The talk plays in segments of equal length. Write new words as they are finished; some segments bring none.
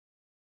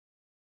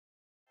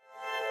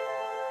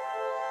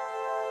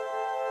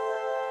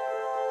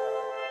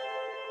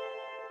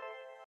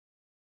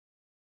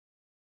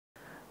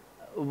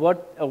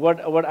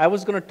what I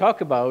was going to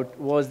talk about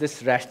was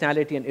this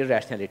rationality and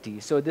irrationality.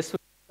 So this will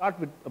start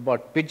with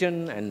about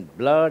pigeon and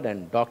blood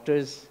and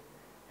doctors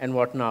and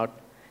whatnot,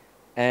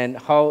 and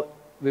how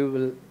we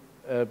will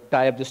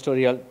tie up the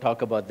story. I'll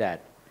talk about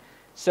that.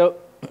 So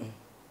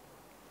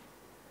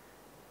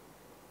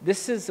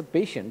this is a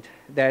patient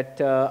that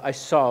I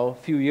saw a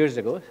few years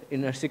ago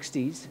in her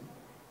 60s.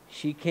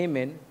 She came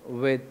in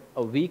with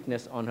a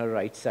weakness on her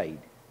right side,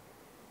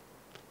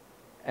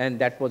 and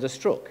that was a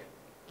stroke.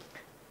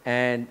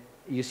 And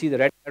you see the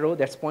red arrow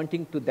that's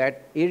pointing to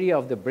that area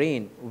of the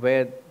brain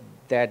where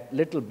that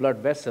little blood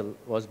vessel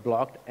was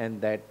blocked,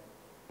 and that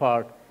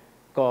part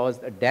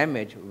caused a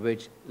damage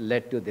which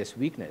led to this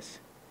weakness.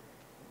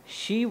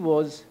 She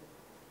was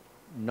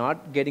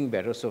not getting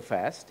better so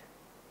fast.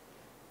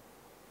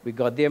 We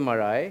got the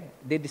MRI.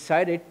 They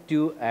decided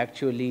to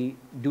actually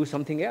do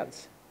something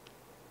else.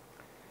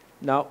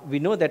 Now, we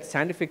know that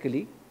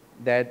scientifically,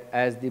 that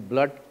as the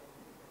blood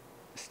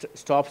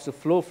stops to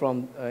flow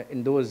from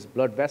in those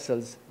blood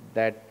vessels,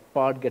 that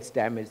part gets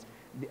damaged,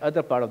 the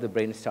other part of the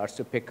brain starts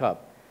to pick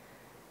up.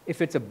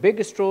 If it's a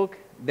big stroke,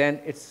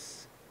 then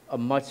it's a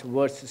much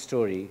worse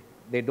story.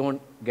 They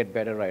don't get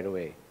better right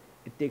away.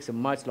 It takes a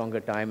much longer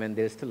time, and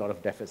there's still a lot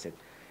of deficit.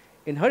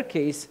 In her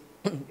case,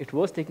 it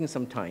was taking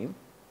some time.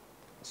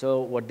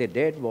 So what they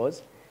did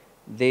was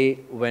they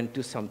went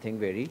to something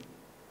very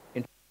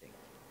interesting.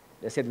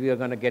 They said, we are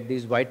going to get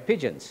these white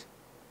pigeons.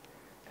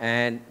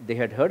 And they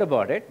had heard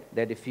about it,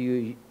 that if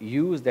you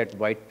use that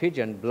white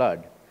pigeon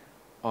blood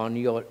on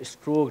your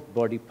stroked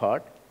body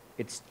part,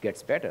 it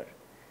gets better.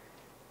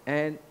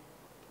 And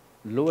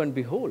lo and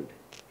behold,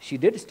 she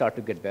did start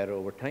to get better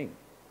over time.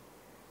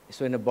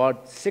 So in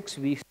about 6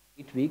 weeks,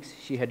 8 weeks,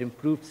 she had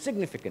improved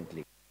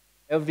significantly.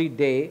 Every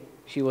day,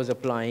 she was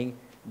applying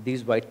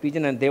these white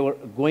pigeons, and they were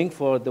going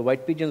for the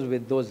white pigeons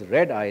with those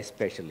red eyes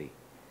especially,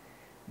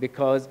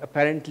 because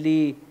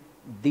apparently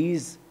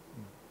these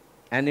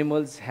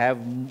animals have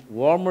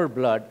warmer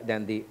blood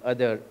than the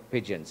other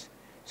pigeons.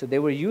 So they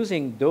were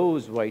using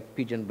those white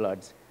pigeon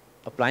bloods,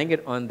 applying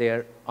it on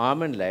their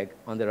arm and leg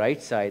on the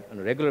right side on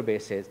a regular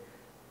basis.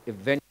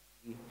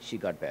 Eventually, she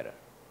got better.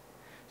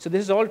 So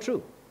this is all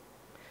true.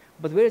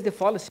 But where is the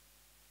fallacy?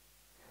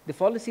 The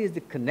fallacy is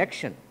the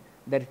connection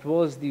that it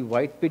was the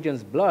white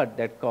pigeon's blood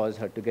that caused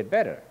her to get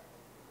better.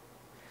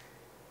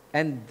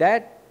 And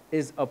that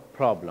is a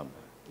problem,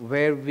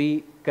 where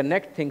we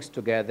connect things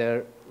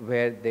together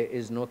where there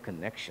is no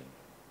connection.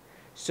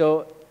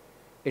 So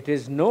it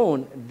is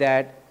known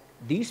that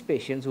these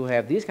patients who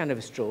have these kind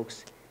of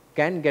strokes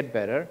can get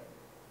better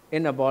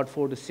in about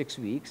 4 to 6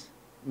 weeks,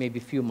 maybe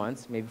a few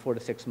months, maybe 4 to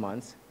 6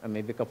 months, or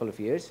maybe a couple of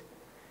years.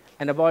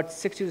 And about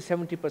 60 to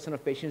 70%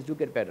 of patients do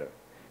get better.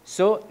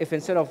 So if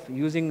instead of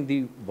using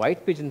the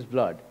white pigeon's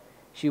blood,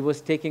 she was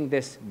taking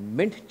this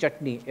mint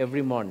chutney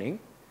every morning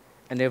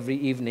and every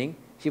evening,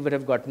 she would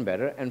have gotten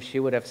better, and she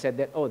would have said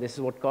that, oh, this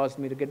is what caused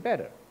me to get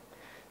better.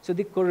 So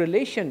the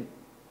correlation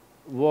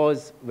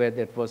was where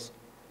that was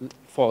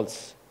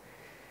false.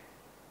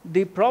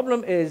 The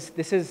problem is,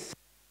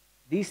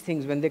 these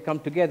things, when they come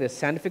together,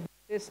 scientific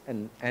basis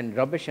and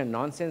rubbish and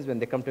nonsense, when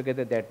they come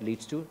together, that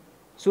leads to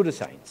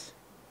pseudoscience.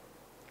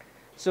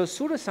 So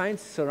pseudoscience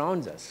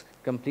surrounds us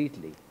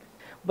completely.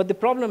 But the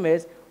problem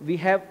is, we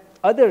have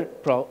other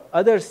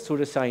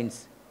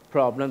pseudoscience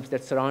problems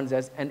that surrounds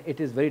us, and it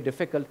is very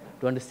difficult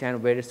to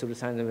understand where is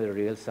pseudoscience and where is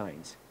real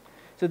science.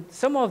 So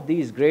some of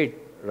these great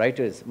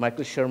writers,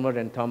 Michael Shermer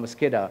and Thomas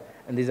Kidda,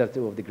 and these are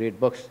two of the great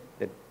books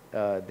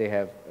that they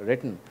have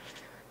written,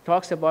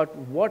 talks about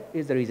what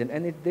is the reason.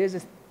 And there's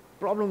a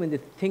problem in the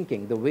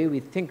thinking, the way we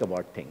think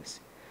about things.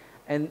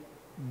 And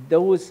there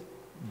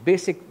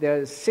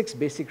are 6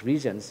 basic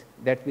reasons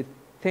that we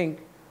think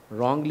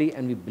wrongly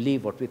and we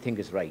believe what we think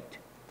is right.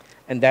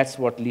 And that's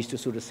what leads to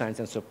pseudoscience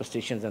and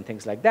superstitions and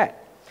things like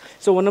that.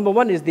 So number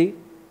 1 is the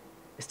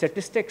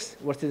statistics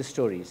versus the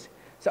stories.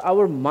 So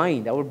our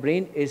mind, our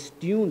brain is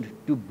tuned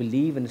to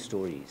believe in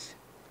stories,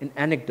 in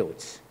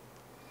anecdotes.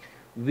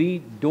 We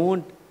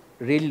don't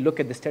really look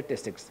at the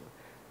statistics.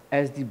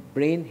 As the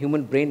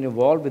human brain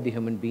evolved with the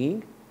human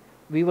being,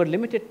 we were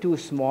limited to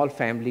small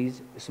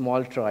families,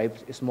 small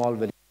tribes, small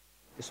villages,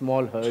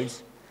 small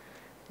herds.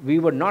 We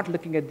were not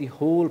looking at the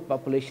whole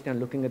population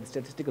and looking at the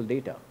statistical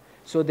data.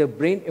 So the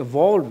brain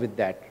evolved with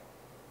that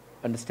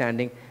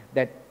understanding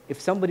that if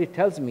somebody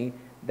tells me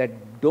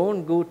that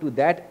don't go to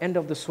that end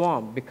of the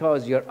swamp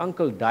because your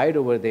uncle died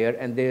over there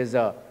and there's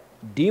a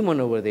demon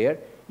over there,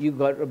 you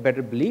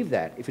better believe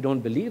that. If you don't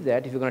believe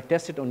that, if you're going to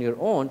test it on your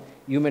own,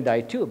 you may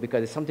die too, because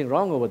there's something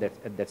wrong over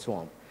at that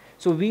swamp.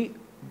 So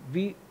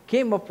we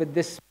came up with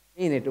this,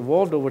 and it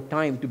evolved over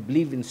time to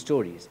believe in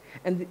stories.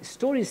 And the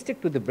stories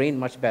stick to the brain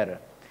much better.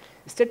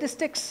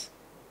 Statistics,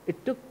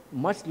 it took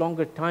much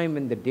longer time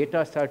when the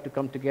data started to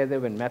come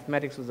together, when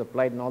mathematics was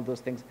applied and all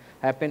those things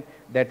happened,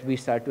 that we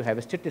started to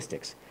have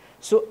statistics.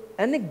 So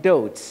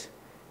anecdotes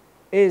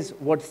is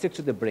what sticks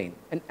to the brain.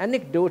 And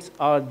anecdotes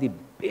are the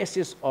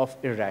basis of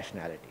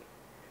irrationality.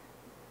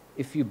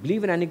 If you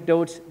believe in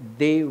anecdotes,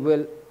 they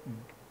will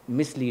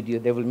mislead you,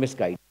 they will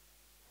misguide you.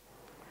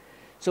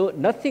 So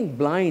nothing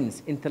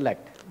blinds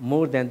intellect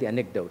more than the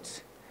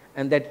anecdotes.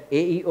 And that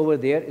AE over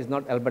there is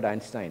not Albert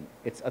Einstein,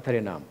 it's Ather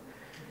Enam.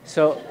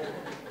 So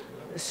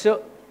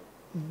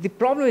the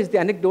problem is the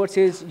anecdotes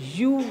is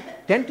you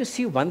tend to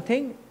see one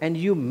thing and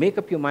you make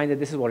up your mind that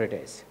this is what it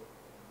is.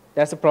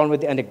 That's the problem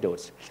with the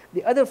anecdotes.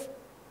 The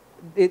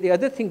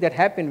other thing that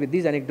happened with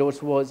these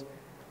anecdotes was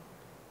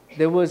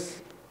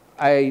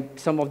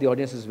some of the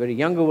audience is very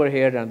young over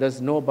here and others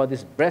know about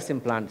this breast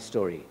implant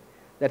story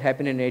that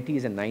happened in the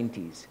 80s and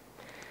 90s.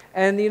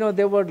 And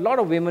there were a lot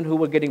of women who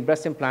were getting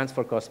breast implants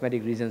for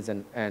cosmetic reasons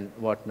and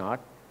whatnot.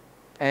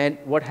 And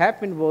what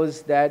happened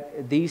was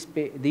that these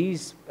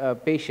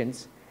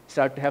patients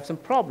started to have some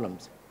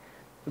problems,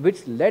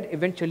 which led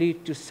eventually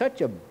to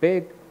such a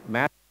big,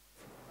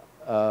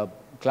 massive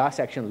class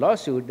action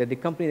lawsuit that the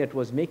company that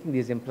was making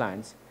these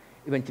implants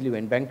eventually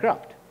went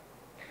bankrupt.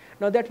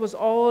 Now, that was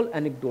all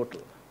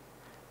anecdotal.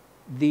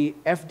 The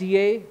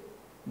FDA,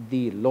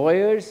 the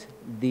lawyers,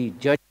 the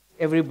judges,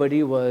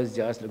 everybody was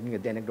just looking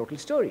at the anecdotal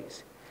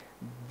stories.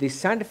 The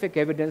scientific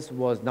evidence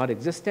was not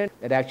existent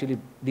that actually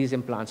these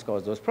implants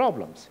cause those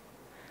problems.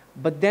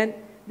 But then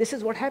this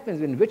is what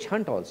happens in witch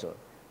hunt also.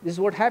 This is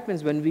what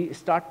happens when we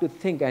start to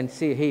think and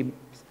say, hey,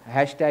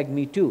 hashtag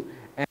me too,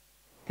 and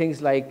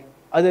things like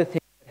other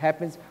things that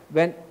happens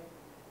when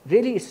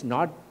really it's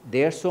not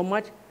there so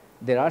much.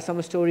 There are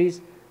some stories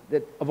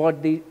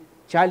about the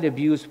child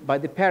abuse by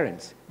the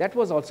parents. That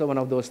was also one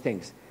of those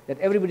things that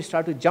everybody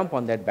started to jump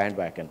on that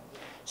bandwagon.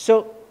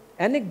 So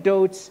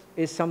anecdotes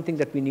is something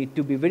that we need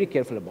to be very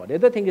careful about. The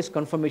other thing is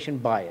confirmation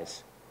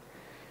bias.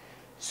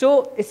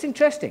 So it's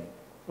interesting.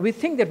 We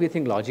think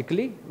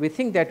logically. We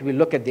think that we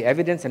look at the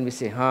evidence and we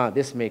say,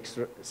 this makes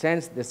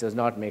sense, this does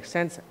not make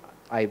sense.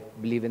 I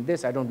believe in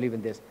this, I don't believe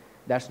in this.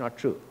 That's not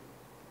true.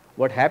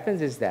 What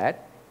happens is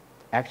that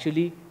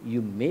actually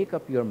you make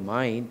up your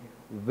mind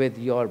with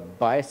your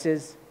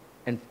biases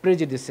and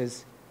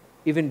prejudices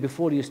even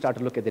before you start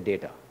to look at the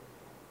data.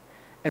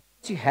 And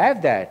once you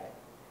have that,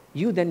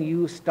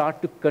 you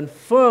start to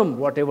confirm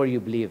whatever you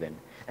believe in.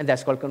 And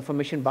that's called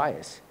confirmation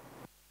bias.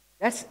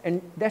 That's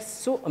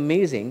so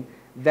amazing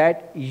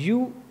that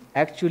you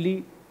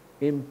actually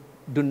do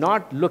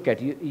not look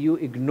at, you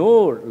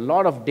ignore a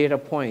lot of data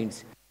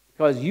points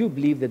because you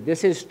believe that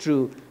this is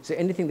true. So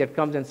anything that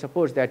comes and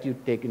supports that, you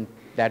take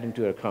that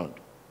into account.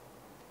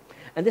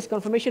 And this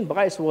confirmation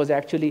bias was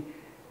actually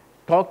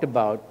talked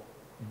about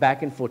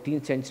back in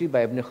 14th century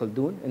by Ibn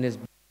Khaldun in his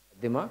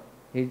Muqaddimah.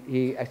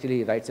 He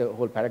actually writes a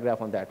whole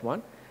paragraph on that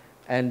one.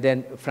 And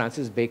then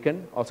Francis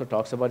Bacon also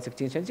talks about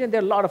 16th century. And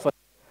there are a lot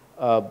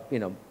of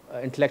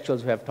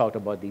intellectuals who have talked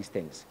about these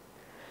things.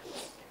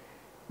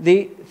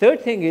 The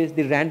third thing is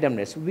the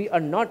randomness. We are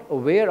not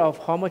aware of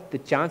how much the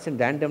chance and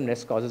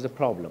randomness causes a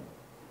problem.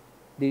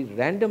 The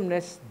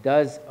randomness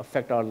does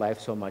affect our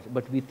life so much,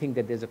 but we think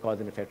that there's a cause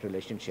and effect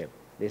relationship.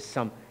 There's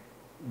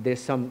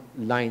some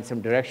line, some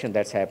direction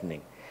that's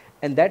happening.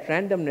 And that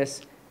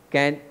randomness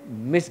can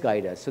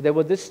misguide us. So there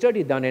was this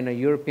study done in a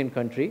European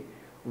country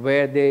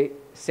where they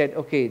said,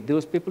 okay,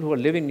 those people who are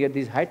living near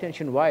these high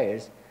tension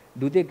wires,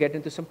 do they get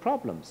into some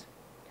problems?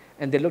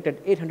 And they looked at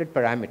 800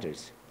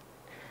 parameters.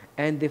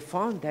 And they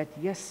found that,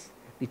 yes,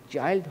 the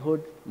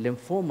childhood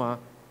lymphoma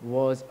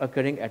was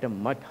occurring at a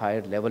much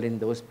higher level in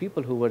those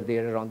people who were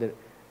there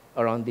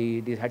around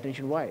these high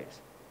tension wires.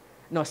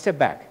 Now, step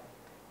back.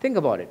 Think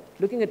about it.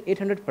 Looking at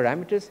 800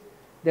 parameters,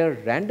 their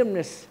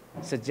randomness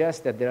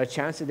suggests that there are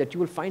chances that you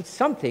will find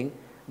something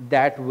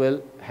that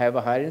will have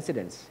a higher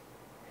incidence.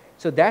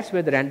 So that's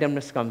where the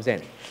randomness comes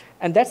in.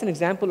 And that's an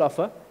example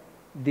of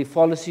the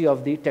fallacy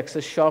of the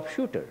Texas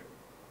sharpshooter.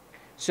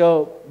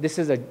 So this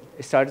is it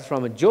started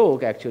from a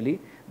joke, actually,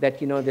 that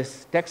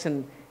this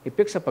Texan, he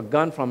picks up a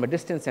gun from a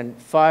distance and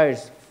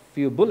fires a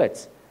few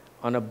bullets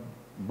on a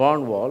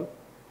barn wall,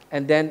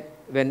 and then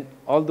when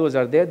all those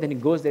are there, then he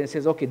goes there and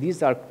says, okay,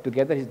 these are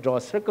together. He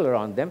draws a circle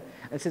around them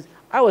and says,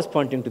 I was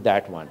pointing to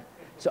that one.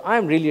 So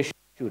I'm really a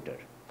shooter.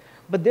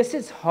 But this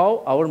is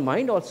how our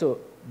mind also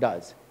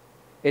does.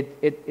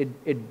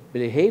 It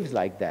behaves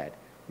like that.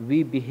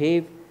 We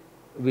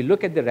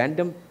look at the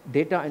random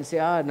data and say,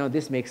 no,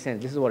 this makes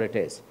sense. This is what it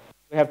is.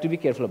 We have to be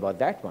careful about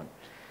that one.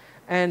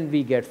 And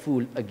we get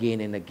fooled again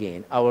and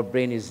again. Our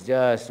brain is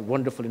just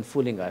wonderful in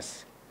fooling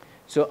us.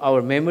 So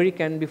our memory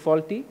can be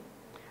faulty.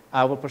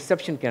 Our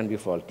perception can be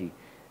faulty.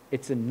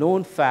 It's a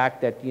known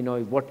fact that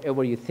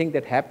whatever you think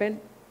that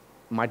happened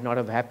might not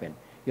have happened.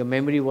 Your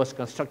memory was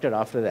constructed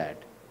after that.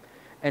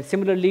 And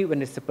similarly,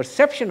 when it's the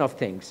perception of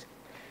things,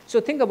 so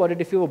think about it,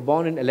 if you were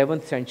born in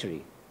 11th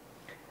century,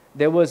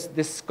 there was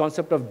this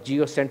concept of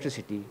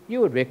geocentricity.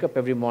 You would wake up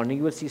every morning,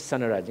 you would see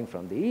sun rising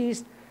from the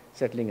east,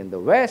 settling in the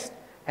west,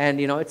 and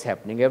it's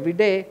happening every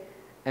day.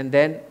 And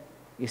then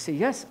you say,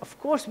 yes, of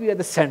course we are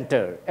the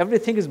center.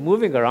 Everything is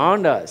moving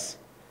around us.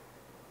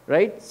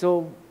 Right?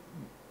 So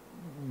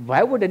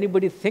why would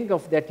anybody think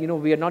of that,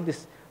 we are not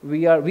this,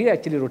 we are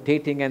actually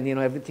rotating and,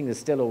 everything is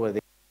still over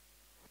there.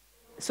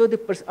 So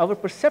our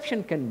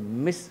perception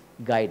can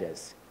misguide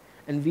us,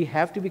 and we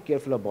have to be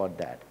careful about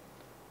that.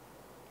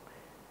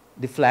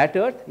 The flat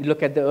earth, you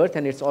look at the earth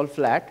and it's all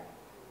flat.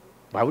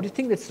 Why would you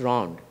think that's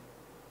round,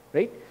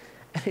 right?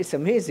 And it's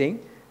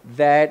amazing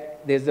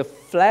that there's a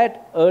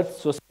flat earth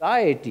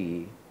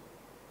society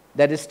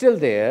that is still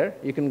there.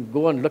 You can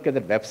go and look at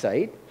that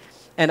website.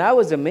 And I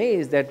was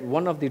amazed that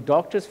one of the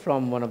doctors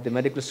from one of the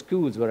medical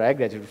schools where I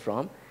graduated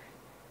from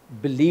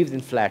believes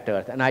in flat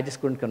earth. And I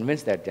just couldn't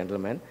convince that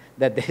gentleman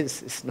that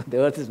the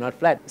earth is not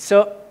flat.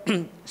 So,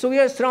 so we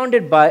are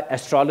surrounded by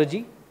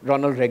astrology.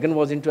 Ronald Reagan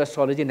was into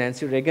astrology,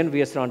 Nancy Reagan.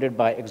 We are surrounded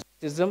by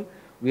exorcism.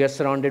 We are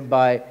surrounded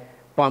by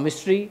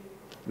palmistry.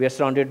 We are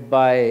surrounded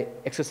by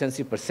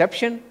extrasensory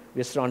perception.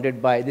 We are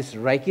surrounded by this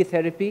Reiki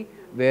therapy,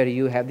 where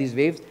you have these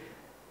waves,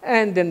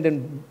 and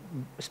then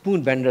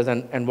spoon benders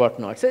and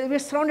whatnot. So we're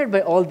surrounded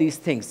by all these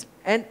things.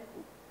 And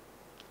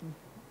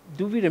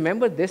do we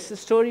remember this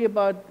story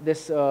about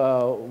this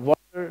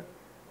water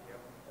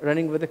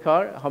running with a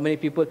car? How many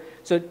people?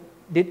 So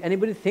did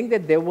anybody think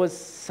that there was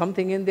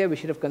something in there? We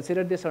should have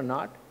considered this or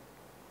not?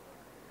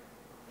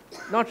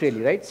 Not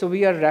really, right? So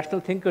we are rational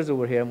thinkers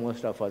over here,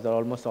 most of us, or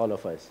almost all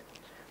of us.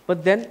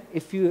 But then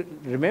if you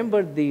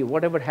remember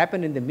whatever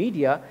happened in the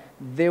media,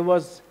 there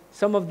was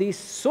some of these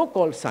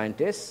so-called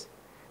scientists,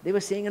 they were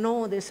saying,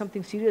 no, there's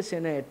something serious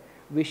in it.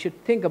 We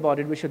should think about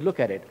it. We should look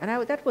at it.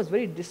 And that was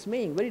very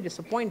dismaying, very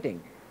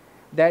disappointing,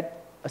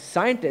 that a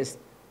scientist,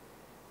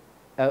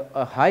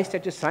 a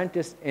high-status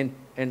scientist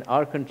in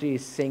our country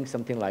is saying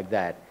something like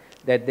that,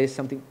 that there's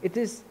something. It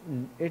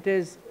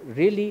is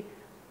really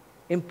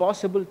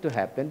impossible to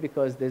happen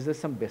because there's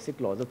some basic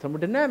laws of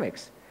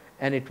thermodynamics.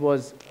 And it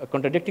was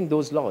contradicting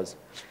those laws.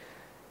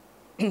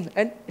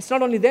 And it's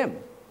not only them.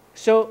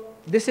 So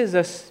this is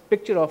a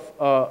picture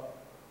of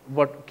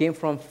what came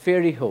from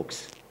fairy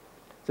hoax.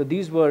 So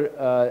these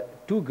were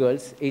two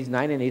girls, age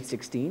 9 and age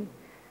 16.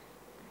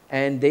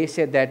 And they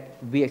said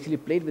that we actually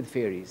played with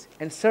fairies.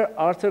 And Sir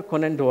Arthur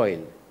Conan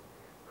Doyle,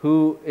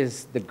 who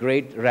is the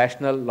great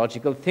rational,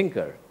 logical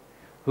thinker,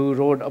 who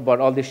wrote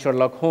about all the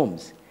Sherlock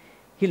Holmes,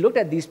 he looked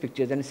at these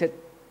pictures and he said,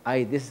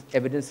 this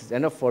evidence is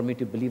enough for me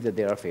to believe that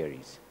there are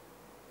fairies.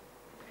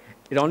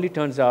 It only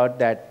turns out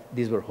that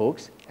these were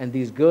hoax, and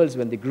these girls,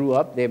 when they grew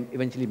up, they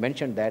eventually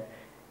mentioned that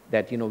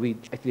we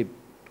actually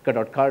cut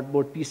out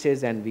cardboard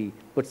pieces and we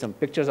put some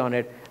pictures on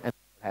it, and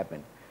it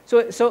happened.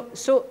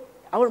 So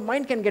our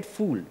mind can get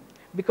fooled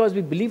because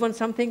we believe on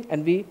something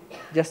and we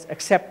just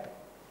accept.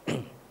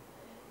 And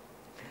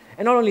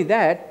not only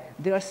that,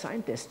 there are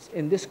scientists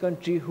in this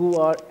country who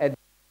are at the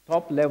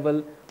top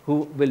level,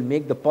 who will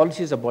make the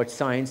policies about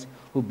science,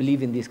 who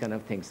believe in these kind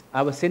of things.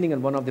 I was sitting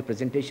in one of the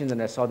presentations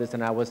and I saw this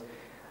and I was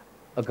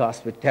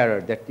aghast with terror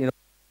that,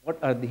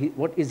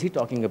 what is he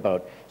talking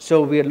about?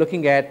 So we are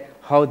looking at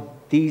how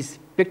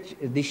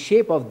the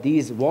shape of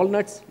these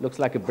walnuts looks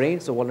like a brain,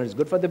 so walnut is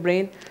good for the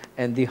brain,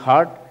 and the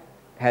heart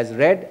has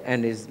red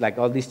and is like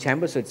all these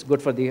chambers, so it's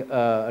good for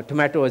the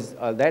tomato is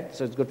all that,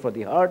 so it's good for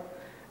the heart.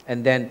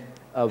 And then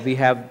we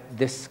have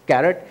this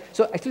carrot.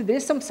 So actually there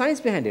is some science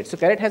behind it. So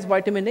carrot has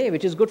vitamin A,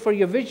 which is good for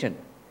your vision.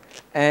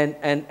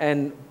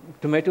 And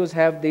tomatoes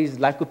have these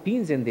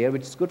lycopenes in there,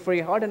 which is good for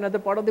your heart and other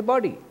part of the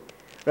body.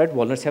 Right?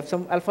 Walnuts have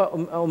some alpha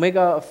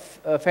omega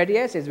fatty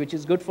acids, which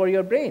is good for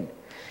your brain.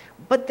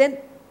 But then,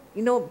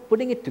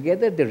 putting it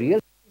together, the real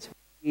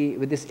science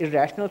with this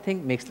irrational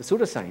thing makes the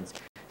pseudoscience.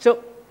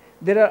 So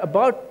there are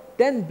about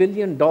 $10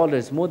 billion,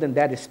 more than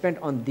that, is spent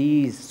on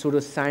these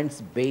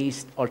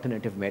pseudoscience-based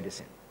alternative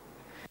medicine.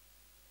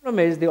 The problem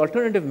is the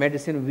alternative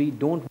medicine, we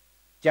don't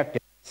reject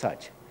it as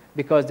such,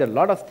 because there are a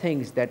lot of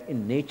things that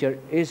in nature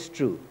is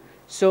true.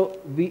 So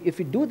if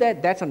we do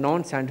that, that's a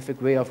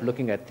non-scientific way of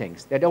looking at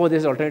things. That, this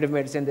is alternative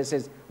medicine, this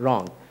is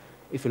wrong.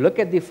 If you look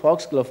at the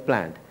foxglove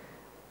plant,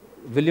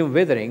 William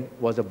Withering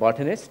was a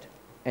botanist,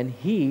 and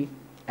he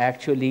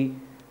actually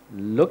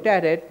looked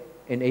at it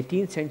in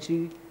 18th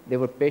century. There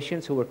were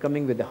patients who were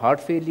coming with the heart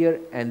failure,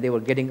 and they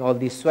were getting all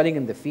this swelling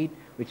in the feet,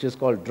 which was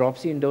called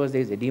dropsy in those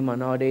days, edema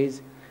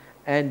nowadays.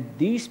 And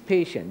these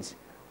patients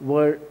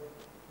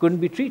couldn't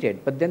be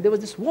treated. But then there was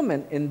this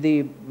woman in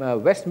the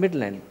West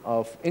Midland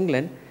of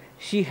England.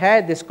 She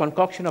had this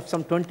concoction of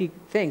some 20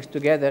 things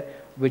together,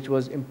 which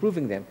was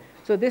improving them.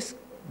 So this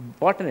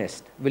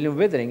botanist, William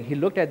Withering, he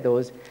looked at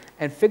those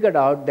and figured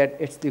out that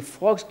it's the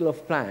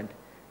foxglove plant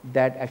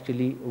that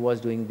actually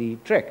was doing the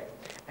trick.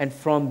 And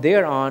from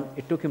there on,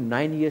 it took him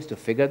 9 years to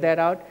figure that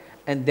out.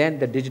 And then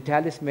the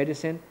digitalis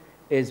medicine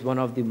is one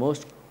of the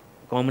most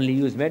commonly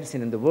used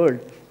medicine in the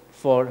world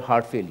for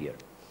heart failure.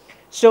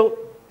 So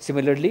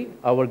similarly,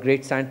 our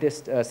great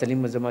scientist,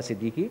 Salim Muzammar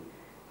Siddiqui,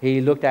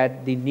 he looked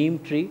at the neem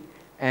tree,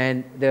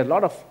 and there are a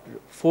lot of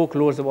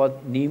folklores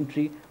about neem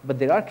tree, but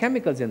there are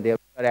chemicals in there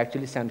that are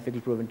actually scientifically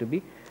proven to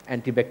be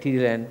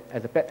antibacterial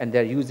and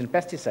they're used in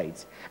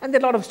pesticides. And there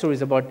are a lot of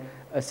stories about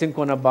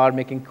cinchona bar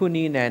making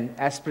quinine and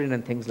aspirin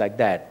and things like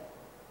that.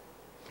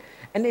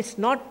 And it's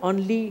not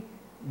only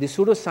the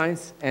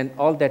pseudoscience and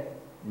all that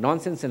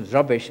nonsense and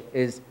rubbish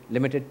is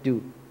limited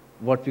to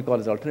what we call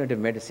as alternative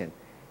medicine.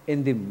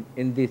 In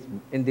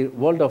the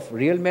world of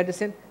real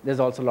medicine, there's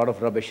also a lot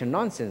of rubbish and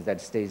nonsense that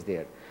stays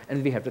there.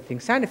 And we have to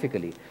think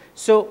scientifically.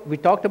 So we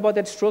talked about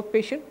that stroke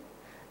patient.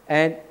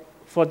 And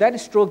For that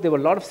stroke, there were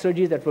a lot of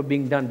surgeries that were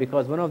being done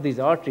because one of these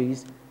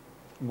arteries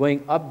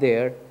going up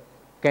there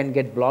can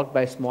get blocked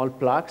by small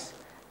plaques.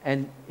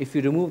 And if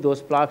you remove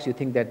those plaques, you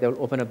think that they'll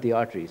open up the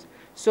arteries.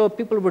 So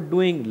people were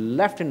doing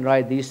left and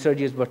right these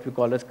surgeries, what we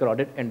call as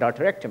carotid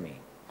endarterectomy.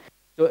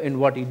 So in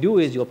what you do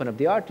is you open up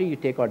the artery, you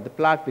take out the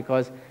plaque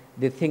because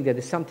they think that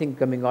there's something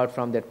coming out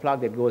from that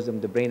plaque that goes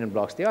in the brain and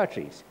blocks the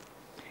arteries.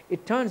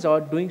 It turns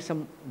out, doing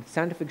some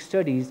scientific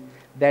studies,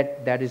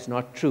 that that is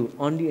not true.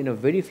 Only in a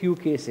very few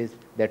cases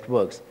that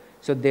works.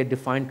 So they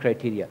define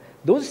criteria.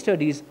 Those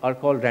studies are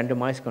called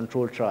randomized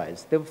controlled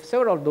trials. There were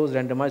several of those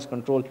randomized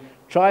controlled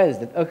trials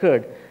that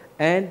occurred,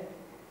 and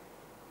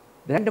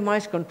the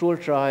randomized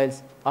controlled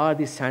trials are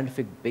the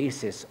scientific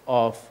basis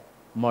of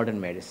modern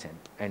medicine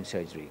and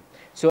surgery.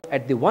 So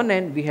at the one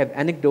end, we have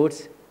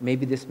anecdotes,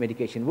 maybe this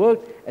medication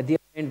worked. At the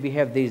other end, we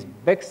have this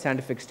big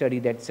scientific study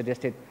that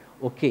suggested,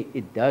 okay,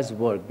 it does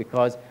work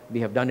because we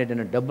have done it in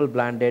a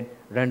double-blinded,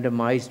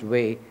 randomized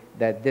way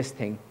that this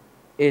thing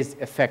is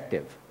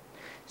effective.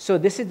 So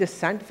this is the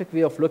scientific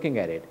way of looking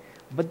at it.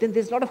 But then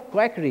there's a lot of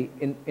quackery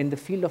in the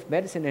field of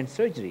medicine and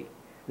surgery.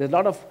 There's a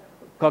lot of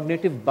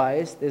cognitive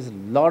bias. There's a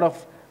lot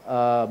of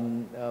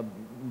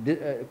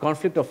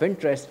conflict of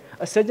interest.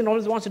 A surgeon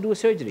always wants to do a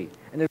surgery,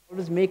 and they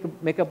always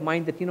make up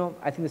mind that,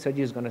 I think the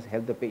surgery is going to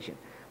help the patient.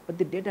 But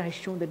the data has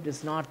shown that it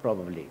does not,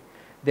 probably.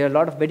 There are a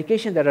lot of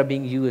medications that are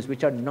being used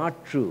which are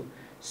not true.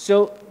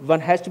 So one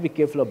has to be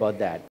careful about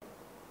that.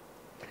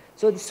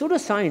 So the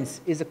pseudoscience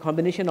is a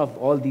combination of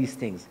all these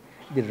things,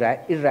 the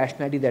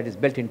irrationality that is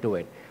built into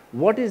it.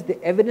 What is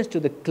the evidence to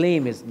the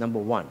claim is number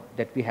one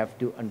that we have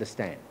to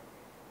understand.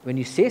 When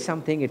you say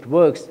something, it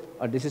works,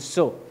 or this is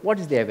so, what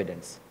is the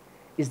evidence?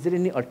 Is there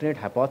any alternate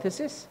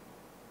hypothesis?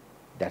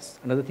 That's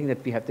another thing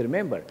that we have to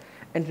remember.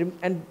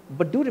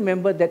 But do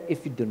remember that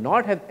if you do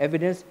not have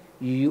evidence,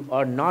 you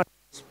are not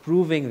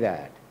disproving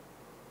that.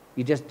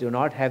 You just do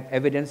not have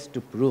evidence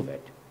to prove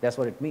it. That's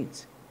what it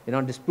means. You're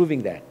not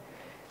disproving that.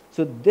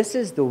 So this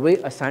is the way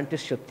a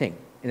scientist should think.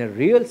 In a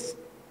real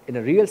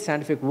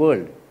scientific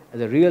world,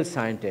 as a real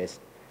scientist,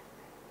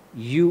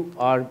 you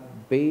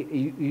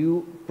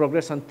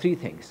progress on three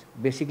things.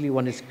 Basically,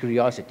 one is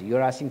curiosity.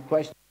 You're asking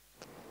questions.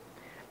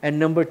 And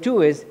number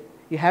two is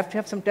you have to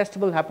have some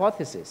testable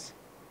hypothesis.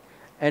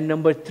 And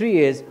number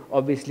three is,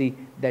 obviously,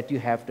 that you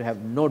have to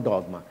have no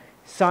dogma.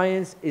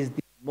 Science is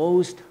the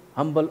most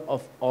humble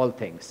of all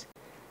things.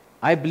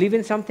 I believe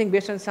in something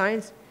based on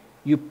science.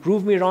 You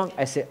prove me wrong.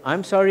 I say,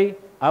 I'm sorry,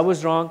 I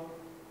was wrong.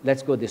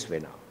 Let's go this way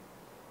now.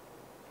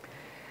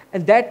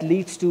 And that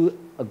leads to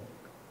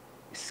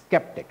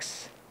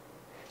skeptics.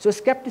 So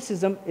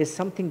skepticism is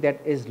something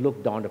that is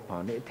looked down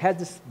upon. It has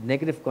this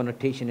negative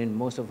connotation in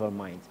most of our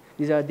minds.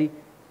 These are the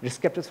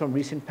skeptics from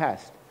recent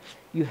past.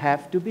 You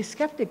have to be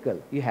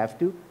skeptical. You have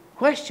to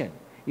question.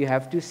 You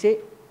have to say,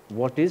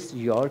 what is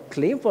your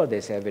claim for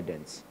this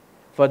evidence,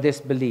 for this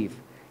belief?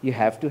 You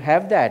have to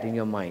have that in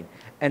your mind.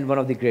 And one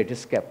of the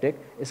greatest skeptics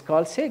is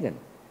Carl Sagan,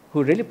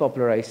 who really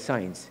popularized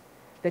science.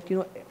 That,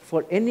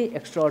 for any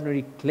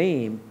extraordinary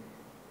claim,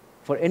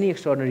 for any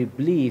extraordinary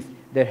belief,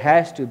 there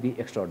has to be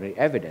extraordinary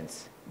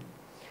evidence.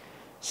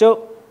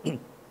 So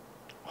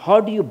how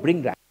do you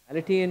bring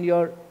rationality in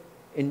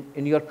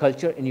your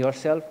culture, in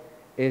yourself,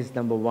 is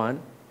number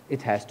one,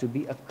 it has to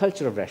be a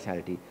culture of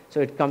rationality. So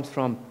it comes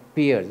from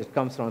peers, it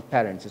comes from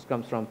parents, it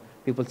comes from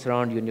people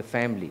surround you in your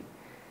family.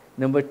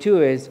 Number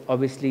two is,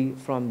 obviously,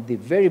 from the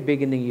very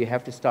beginning, you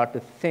have to start to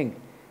think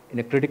in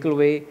a critical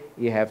way,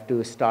 you have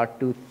to start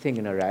to think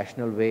in a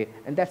rational way,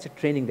 and that's a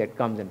training that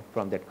comes in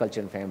from that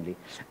culture and family.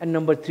 And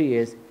number three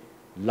is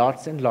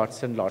lots and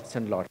lots and lots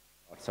and lots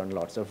and lots and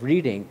lots of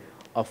reading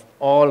of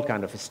all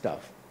kind of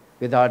stuff.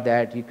 Without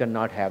that, you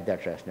cannot have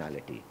that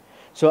rationality.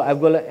 So I'm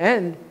going to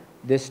end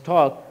this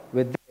talk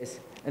with this,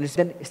 and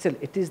still,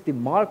 it is the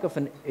mark of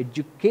an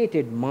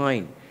educated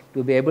mind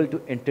to be able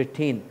to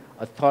entertain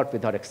a thought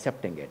without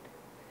accepting it.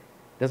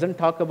 Doesn't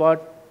talk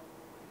about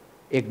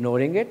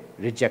ignoring it,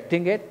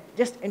 rejecting it,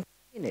 just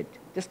entertain it.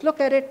 Just look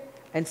at it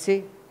and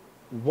say,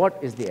 what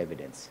is the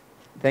evidence?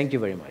 Thank you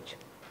very much.